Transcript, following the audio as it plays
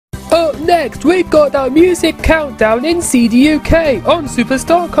Up next, we've got our music countdown in CD UK on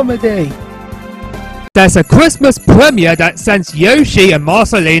Superstar Comedy. There's a Christmas premiere that sends Yoshi and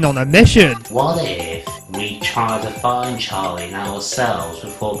Marceline on a mission. What if we try to find Charlie ourselves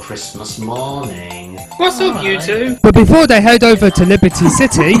before Christmas morning? What's up, you two? But before they head over to Liberty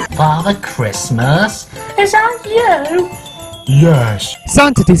City, Father Christmas? Is that you? Yes.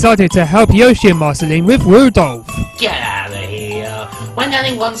 Santa decided to help Yoshi and Marceline with Rudolph. Get out of here. When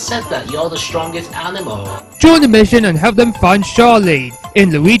anyone said that you're the strongest animal? Join the mission and help them find Charlene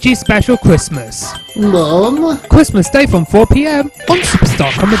in Luigi's Special Christmas. Mum? Christmas Day from 4 PM on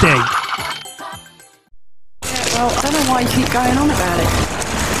Superstar Comedy. Well, I don't know why you keep going on about it.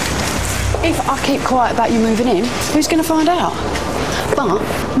 If I keep quiet about you moving in, who's going to find out?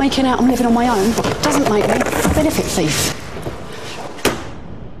 But making out I'm living on my own doesn't make me a benefit thief.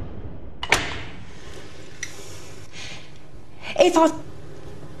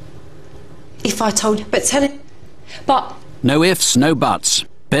 If I told you, but tell it, but... No ifs, no buts.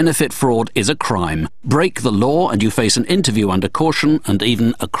 Benefit fraud is a crime. Break the law and you face an interview under caution and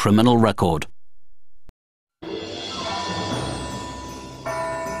even a criminal record.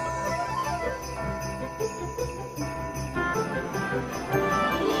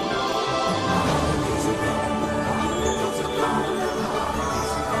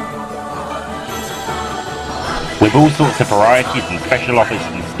 With all sorts of varieties and special offers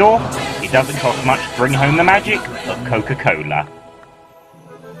in store, it doesn't cost much to bring home the magic of Coca Cola.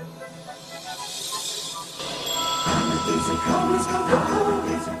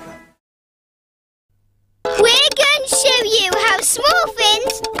 We're going to show you how small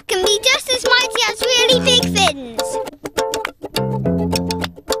fins can be just as mighty as really big fins.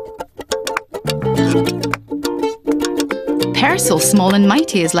 Persil Small and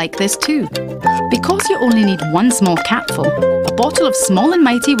Mighty is like this too. Because you only need one small capful, a bottle of Small and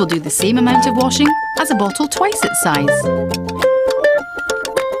Mighty will do the same amount of washing as a bottle twice its size.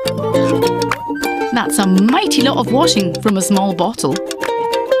 That's a mighty lot of washing from a small bottle.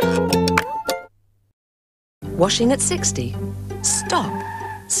 Washing at 60. Stop.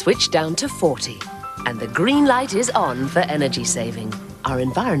 Switch down to 40. And the green light is on for energy saving. Our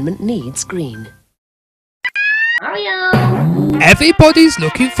environment needs green. Mario! Everybody's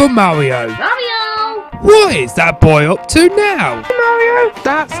looking for Mario. Mario! What is that boy up to now? Mario!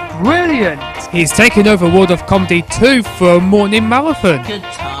 That's brilliant! He's taking over World of Comedy 2 for a morning marathon. Good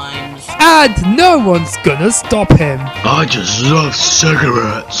times. And no one's gonna stop him. I just love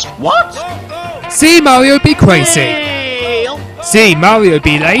cigarettes. What? See Mario be crazy. Hey! See Mario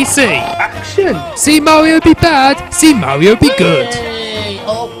be lazy. Action! See Mario be bad. See Mario be good. Hey!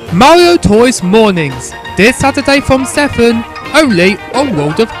 Oh. Mario Toys Mornings. This Saturday from 7, only on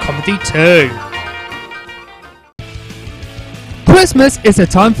World of Comedy 2. Christmas is a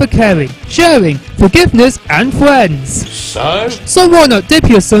time for caring, sharing, forgiveness and friends. So why not dip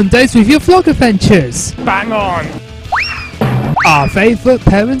your Sundays with your vlog adventures? Bang on! Our favourite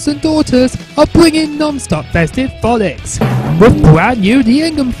parents and daughters are bringing non-stop festive frolics with brand new The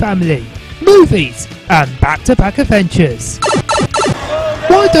Ingham Family, movies and back-to-back adventures.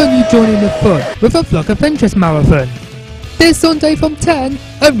 Why don't you join in the fun with a vlog adventures marathon? This Sunday from 10,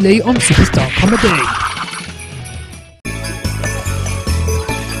 only on Superstar Comedy.